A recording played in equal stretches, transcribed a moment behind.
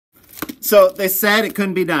So they said it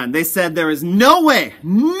couldn't be done. They said there is no way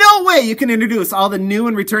you can introduce all the new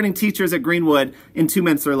and returning teachers at Greenwood in 2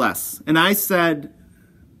 minutes or less. And I said,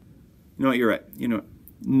 you know what, you're right. You know,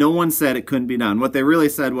 no one said it couldn't be done. What they really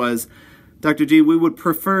said was, Dr. G, we would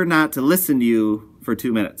prefer not to listen to you for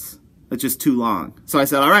 2 minutes. It's just too long. So I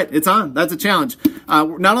said, all right, it's on. That's a challenge.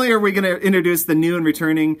 Not only are we going to introduce the new and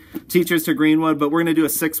returning teachers to Greenwood, but we're going to do a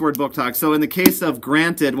 6-word book talk. So in the case of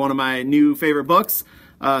Granted, one of my new favorite books,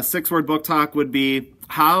 6-word book talk would be,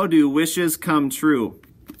 how do wishes come true?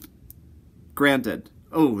 Granted.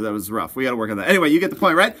 Oh, that was rough. We got to work on that. Anyway, you get the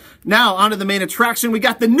point, right? Now, on to the main attraction. We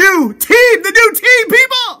got the new team,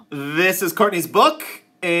 people! This is Courtney's book.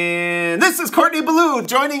 And this is Courtney Ballou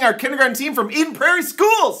joining our kindergarten team from Eden Prairie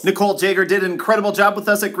Schools. Nicole Jager did an incredible job with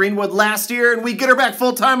us at Greenwood last year, and we get her back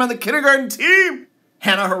full-time on the kindergarten team.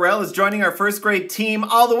 Hannah Harrell is joining our 1st grade team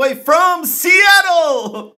all the way from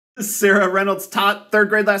Seattle. Sarah Reynolds taught 3rd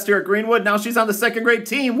grade last year at Greenwood. Now she's on the 2nd grade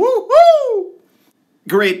team. Woo-hoo!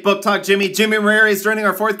 Great book talk, Jimmy. Jimmy Marreri is joining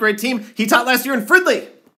our 4th grade team. He taught last year in Fridley.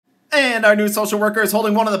 And our new social worker is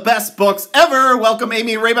holding one of the best books ever. Welcome,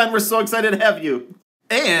 Amy Rabin. We're so excited to have you.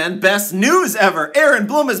 And best news ever, Erin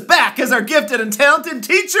Bloom is back as our gifted and talented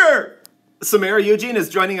teacher. Samara Eugene is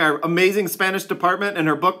joining our amazing Spanish department, and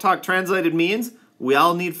her book talk translated means, we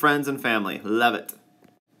all need friends and family. Love it.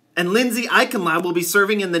 And Lindsay Eichenlaub will be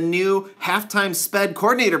serving in the new halftime SPED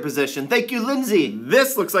coordinator position. Thank you, Lindsay.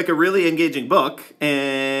 This looks like a really engaging book.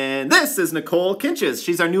 And this is Nicole Kinches.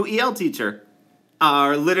 She's our new EL teacher.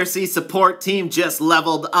 Our literacy support team just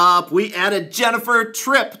leveled up. We added Jennifer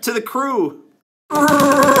Tripp to the crew.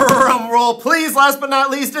 Drum roll, please. Last but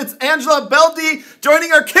not least, it's Angela Beldy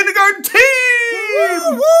joining our kindergarten team.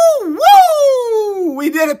 Woo, woo! We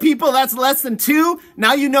did it, people. That's less than 2.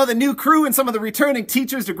 Now you know the new crew and some of the returning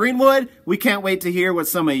teachers to Greenwood. We can't wait to hear what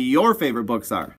some of your favorite books are.